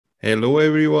Hello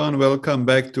everyone, welcome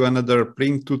back to another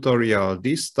PLINK tutorial.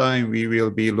 This time we will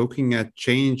be looking at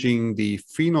changing the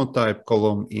phenotype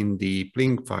column in the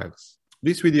PLINK files.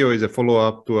 This video is a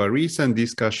follow-up to a recent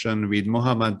discussion with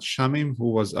Mohammad Shamim,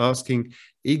 who was asking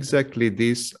exactly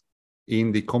this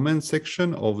in the comment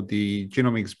section of the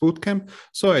Genomics Bootcamp.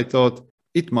 So I thought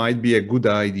it might be a good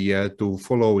idea to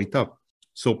follow it up.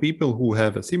 So people who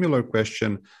have a similar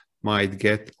question might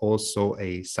get also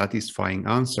a satisfying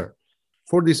answer.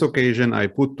 For this occasion, I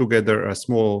put together a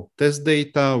small test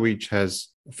data which has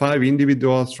 5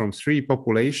 individuals from 3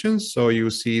 populations. So you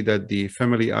see that the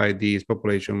family ID is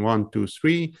population 1, 2,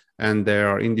 3, and there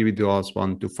are individuals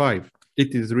 1 to 5.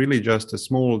 It is really just a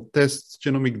small test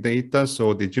genomic data,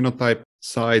 so the genotype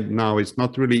side now is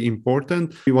not really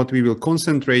important. What we will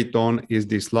concentrate on is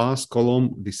this last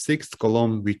column, the 6th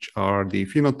column, which are the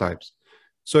phenotypes.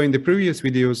 So in the previous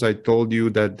videos, I told you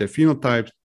that the phenotypes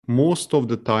most of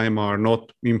the time are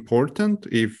not important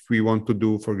if we want to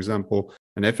do, for example,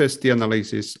 an FST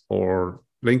analysis or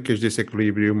linkage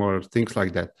disequilibrium or things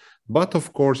like that. But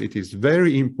of course, it is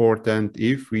very important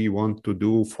if we want to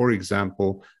do, for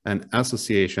example, an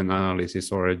association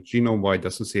analysis or a genome-wide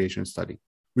association study.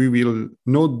 We will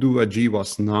not do a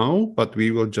GWAS now, but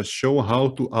we will just show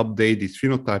how to update this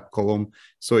phenotype column.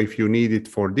 So if you need it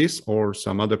for this or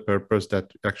some other purpose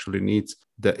that actually needs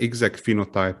the exact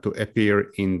phenotype to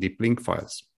appear in the PLINK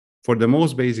files. For the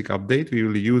most basic update, we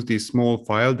will use this small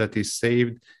file that is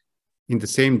saved in the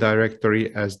same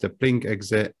directory as the PLINK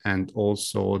exe and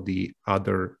also the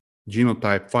other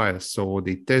genotype files. So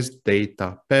the test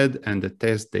data ped and the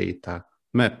test data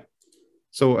map.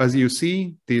 So as you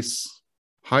see, this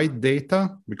height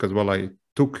data, because well, I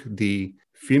took the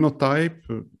phenotype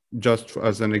just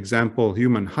as an example,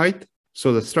 human height.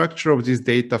 So the structure of this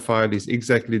data file is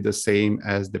exactly the same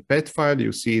as the PET file.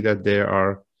 You see that there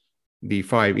are the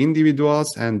 5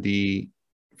 individuals and the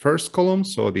first column,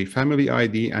 so the family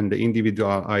ID and the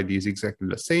individual ID is exactly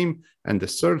the same. And the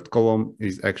third column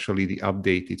is actually the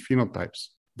updated phenotypes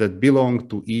that belong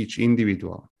to each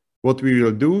individual. What we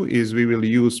will do is we will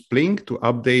use PLINK to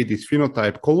update this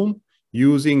phenotype column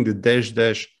using the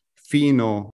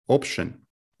 --pheno option.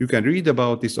 You can read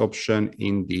about this option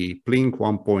in the PLINK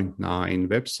 1.9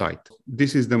 website.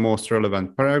 This is the most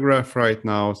relevant paragraph right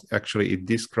now. Actually, it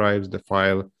describes the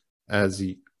file as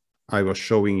I was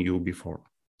showing you before.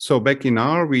 So back in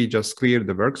R, we just cleared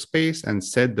the workspace and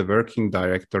set the working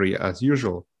directory as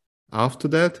usual. After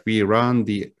that, we run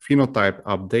the phenotype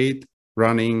update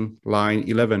running line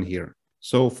 11 here.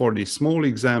 So for this small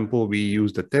example, we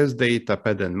use the test data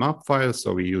ped and map file.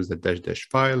 So we use the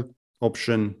 --file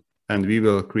option, and we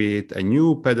will create a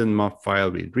new ped and map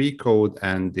file with recode,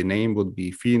 and the name would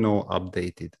be pheno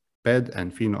updated ped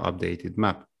and pheno updated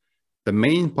map. The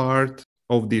main part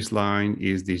of this line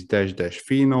is this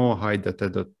 --pheno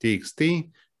height.txt,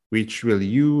 which will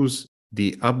use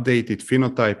the updated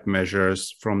phenotype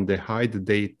measures from the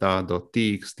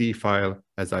height.data.txt file,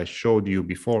 as I showed you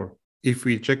before. If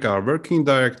we check our working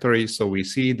directory, so we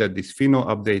see that this pheno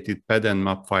updated ped and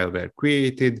map file were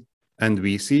created, and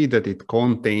we see that it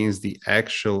contains the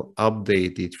actual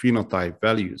updated phenotype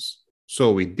values.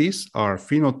 So with this, our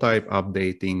phenotype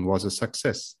updating was a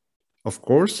success. Of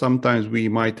course, sometimes we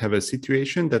might have a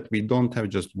situation that we don't have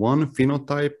just one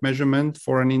phenotype measurement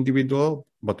for an individual,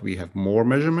 but we have more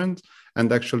measurements.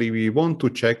 And actually, we want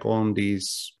to check on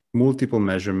these multiple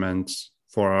measurements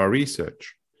for our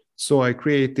research. So I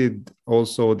created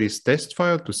also this test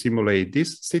file to simulate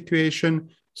this situation.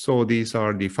 So these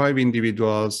are the 5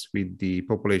 individuals with the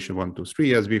population 1, 2,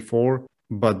 3 as before,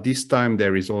 but this time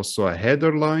there is also a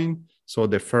header line. So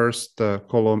the first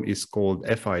column is called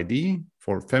FID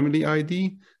for family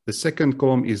ID. The second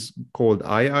column is called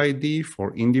IID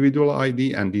for individual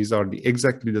ID. And these are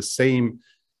exactly the same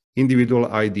individual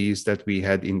IDs that we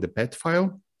had in the PET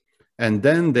file. And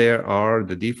then there are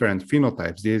the different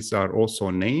phenotypes. These are also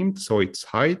named. So it's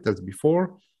height as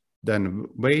before, then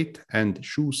weight and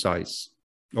shoe size,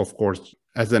 of course,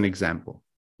 as an example.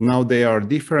 Now, there are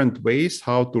different ways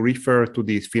how to refer to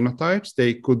these phenotypes.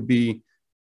 They could be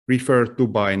referred to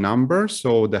by number.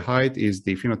 So the height is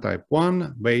the phenotype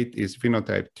 1, weight is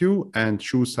phenotype 2, and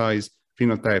shoe size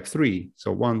phenotype 3.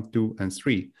 So 1, 2, and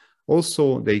 3.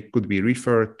 Also, they could be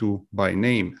referred to by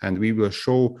name, and we will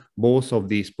show both of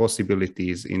these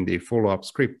possibilities in the follow-up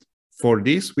script. For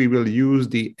this, we will use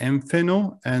the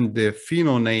mpheno and the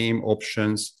phenoname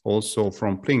options also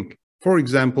from PLINK. For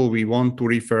example, we want to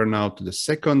refer now to the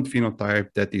second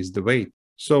phenotype, that is the weight.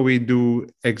 So we do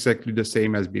exactly the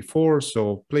same as before.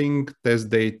 So PLINK test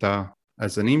data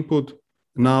as an input.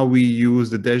 Now we use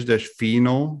the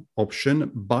 --pheno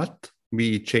option, but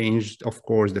we changed, of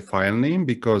course, the file name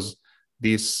because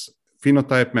these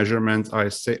phenotype measurements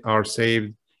are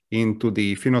saved into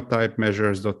the phenotype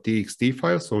measures.txt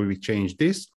file. So we change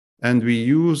this, and we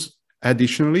use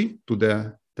additionally to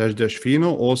the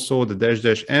 --pheno also the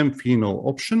 --m pheno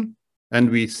option. And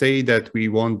we say that we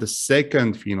want the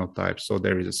second phenotype. So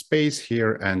there is a space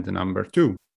here and the number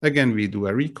 2. Again, we do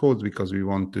a recode because we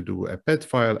want to do a pet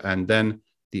file, and then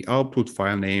the output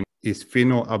file name is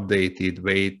pheno updated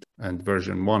weight and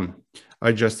version 1.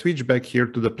 I just switch back here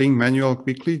to the PLINK manual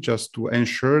quickly just to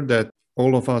ensure that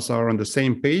all of us are on the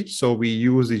same page. So we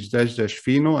use each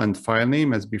 --pheno and file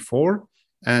name as before.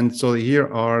 And so here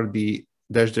are the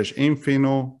 --m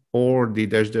pheno or the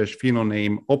 --pheno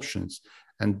name options.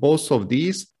 And both of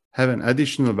these have an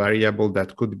additional variable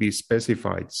that could be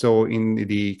specified. So in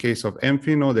the case of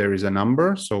mpheno, there is a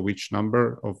number, so which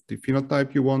number of the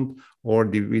phenotype you want, or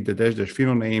with the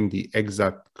 --pheno name, the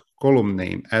exact column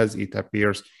name as it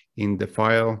appears in the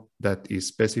file that is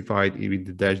specified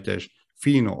with the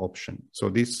 --pheno option. So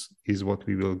this is what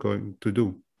we will going to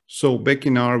do. So back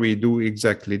in R, we do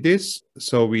exactly this.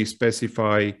 So we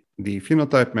specify the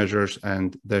phenotype measures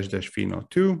and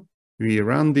 --pheno2. We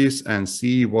run this and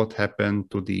see what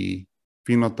happened to the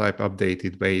phenotype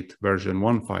updated weight version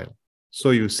 1 file.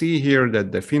 So you see here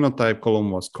that the phenotype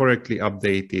column was correctly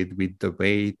updated with the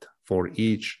weight for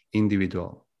each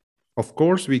individual. Of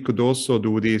course, we could also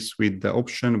do this with the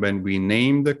option when we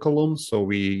name the column. So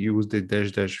we use the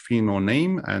 --pheno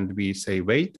name and we say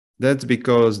weight. That's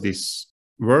because this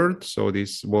word, so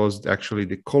this was actually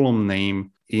the column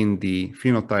name in the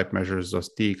phenotype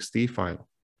measures.txt file.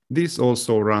 This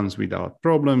also runs without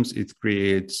problems. It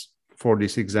creates, for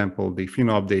this example, the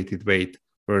pheno updated weight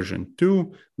version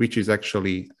 2, which is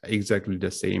actually exactly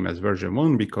the same as version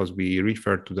 1 because we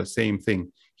refer to the same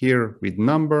thing here with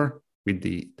number, with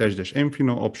the --m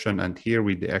pheno option, and here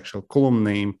with the actual column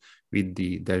name with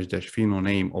the --pheno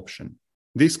name option.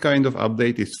 This kind of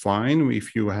update is fine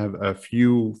if you have a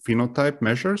few phenotype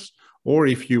measures, or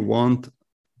if you want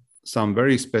some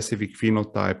very specific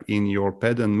phenotype in your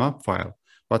PED and map file.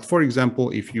 But for example,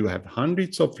 if you have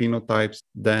hundreds of phenotypes,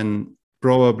 then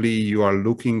probably you are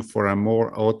looking for a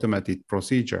more automated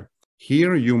procedure.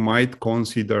 Here you might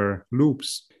consider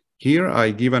loops. Here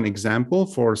I give an example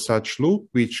for such loop,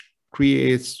 which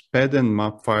creates PED and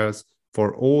map files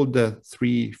for all the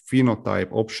 3 phenotype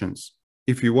options.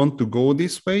 If you want to go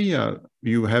this way,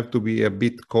 you have to be a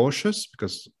bit cautious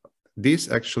because this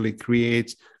actually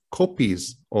creates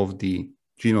copies of the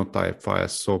genotype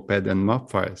files, so PED and map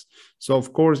files. So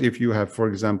of course, if you have, for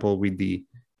example, with the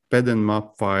PED and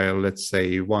map file, let's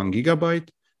say 1 GB,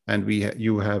 and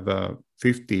you have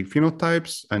 50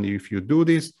 phenotypes, and if you do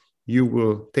this, you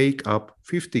will take up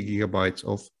 50 GB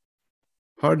of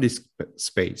hard disk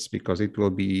space because it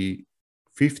will be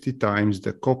 50 times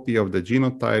the copy of the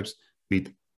genotypes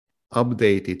with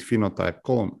updated phenotype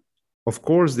column. Of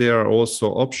course, there are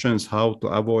also options how to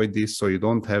avoid this, so you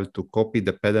don't have to copy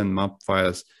the PED and map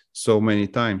files so many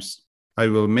times. I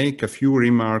will make a few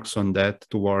remarks on that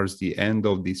towards the end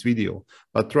of this video.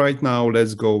 But right now,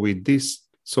 let's go with this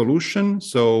solution.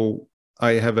 So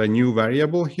I have a new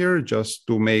variable here just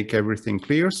to make everything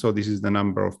clear. So this is the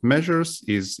number of measures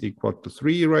is equal to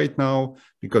 3 right now,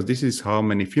 because this is how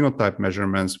many phenotype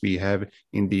measurements we have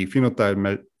in the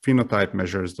phenotype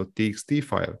measures.txt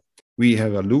file. We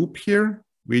have a loop here,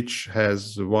 which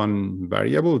has one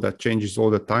variable that changes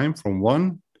all the time from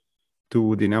 1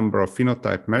 to the number of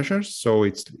phenotype measures. So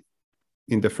it's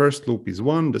in the first loop is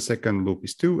 1, the second loop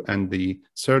is 2, and the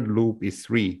third loop is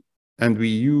 3. And we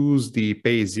use the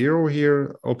pay 0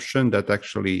 here option that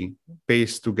actually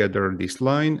pastes together this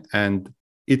line, and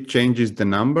it changes the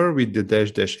number with the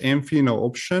 --m pheno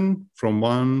option from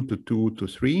 1 to 2 to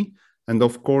 3. And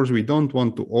of course, we don't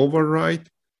want to overwrite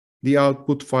the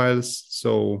output files,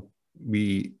 so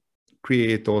we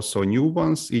create also new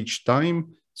ones each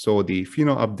time. So the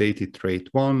pheno updated trait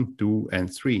 1, 2,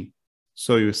 and 3.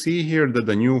 So you see here that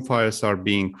the new files are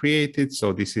being created.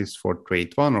 So this is for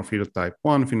trait 1 or phenotype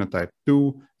 1, phenotype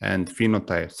 2, and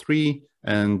phenotype 3.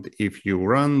 And if you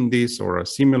run this or a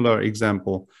similar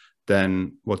example,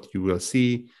 then what you will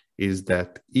see is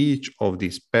that each of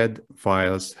these PED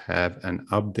files have an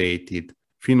updated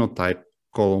phenotype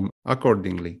column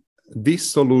accordingly.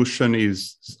 This solution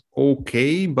is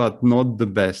okay, but not the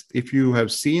best. If you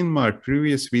have seen my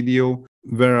previous video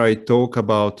where I talk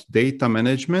about data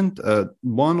management,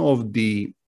 one of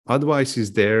the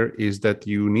advices there is that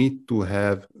you need to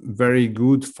have very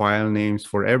good file names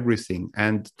for everything.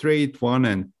 And trait 1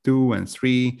 and 2 and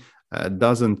 3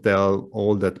 doesn't tell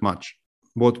all that much.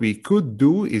 What we could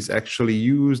do is actually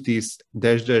use this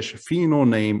 --pheno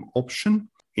name option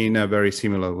in a very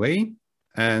similar way.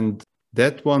 And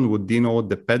that one would denote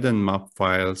the ped and map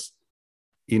files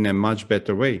in a much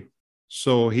better way.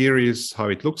 So here is how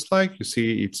it looks like. You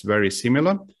see, it's very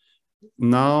similar.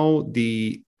 Now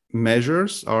the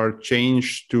measures are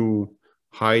changed to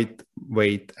height,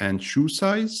 weight, and shoe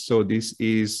size. So this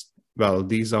is, well,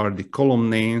 these are the column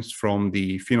names from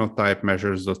the phenotype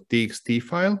measures.txt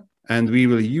file. And we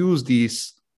will use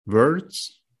these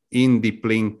words in the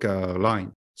PLINK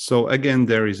line. So again,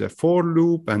 there is a for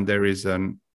loop and there is a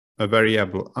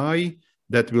variable I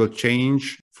that will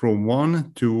change from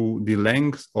 1 to the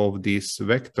length of this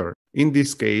vector. In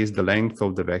this case, the length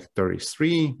of the vector is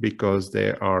 3 because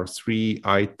there are 3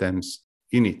 items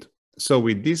in it. So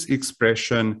with this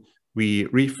expression, we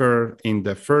refer in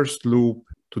the first loop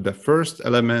to the first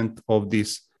element of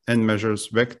this n measures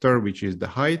vector, which is the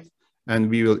height. And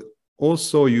we will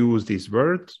also use this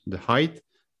word, the height,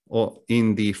 or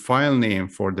in the file name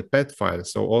for the ped file.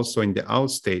 So also in the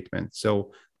out statement.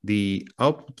 So the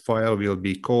output file will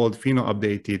be called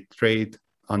phenoupdated trait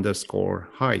underscore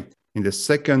height. In the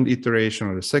second iteration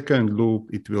or the second loop,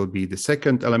 it will be the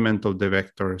second element of the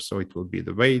vector. So it will be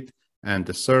the weight. And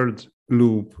the third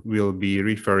loop will be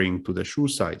referring to the shoe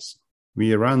size.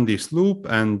 We run this loop,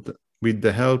 and with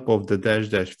the help of the dash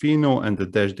dash pheno and the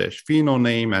dash dash pheno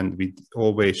name, and with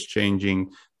always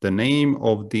changing the name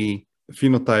of the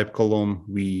phenotype column,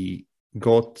 we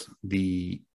got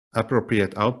the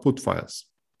appropriate output files.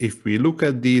 If we look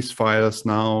at these files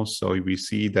now, so we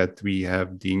see that we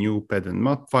have the new ped and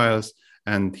map files,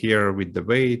 and here with the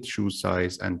weight, shoe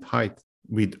size, and height,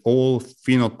 with all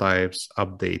phenotypes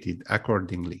updated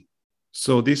accordingly.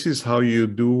 So this is how you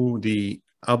do the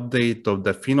update of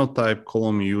the phenotype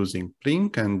column using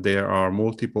PLINK, and there are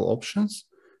multiple options.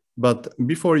 But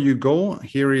before you go,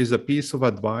 here is a piece of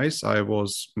advice I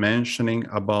was mentioning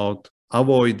about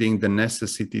avoiding the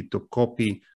necessity to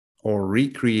copy or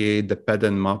recreate the ped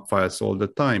and map files all the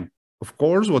time. Of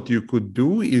course, what you could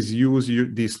do is use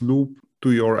this loop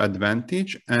to your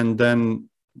advantage, and then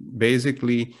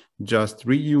basically just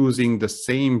reusing the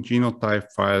same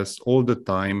genotype files all the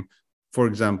time, for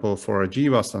example, for a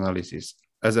GWAS analysis.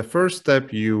 As a first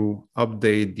step, you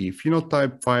update the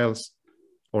phenotype files,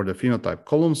 or the phenotype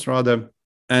columns rather,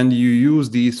 and you use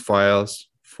these files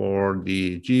for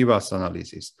the GWAS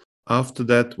analysis. After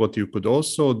that, what you could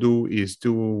also do is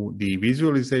do the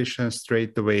visualization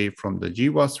straight away from the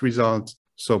GWAS results.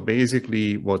 So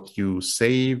basically what you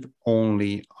save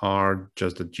only are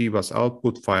just the GWAS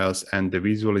output files and the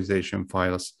visualization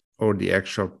files, or the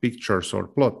actual pictures or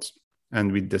plots.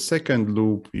 And with the second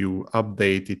loop, you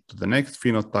update it to the next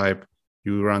phenotype,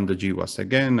 you run the GWAS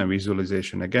again, a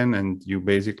visualization again, and you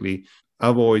basically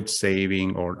avoid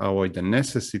saving or avoid the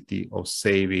necessity of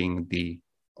saving the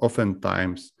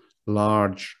oftentimes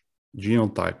large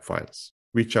genotype files,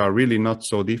 which are really not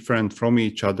so different from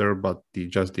each other, but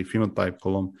just the phenotype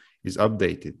column is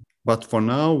updated. But for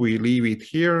now, we leave it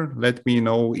here. Let me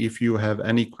know if you have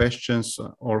any questions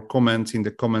or comments in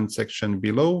the comment section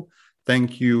below.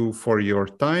 Thank you for your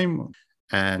time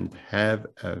and have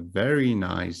a very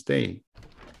nice day.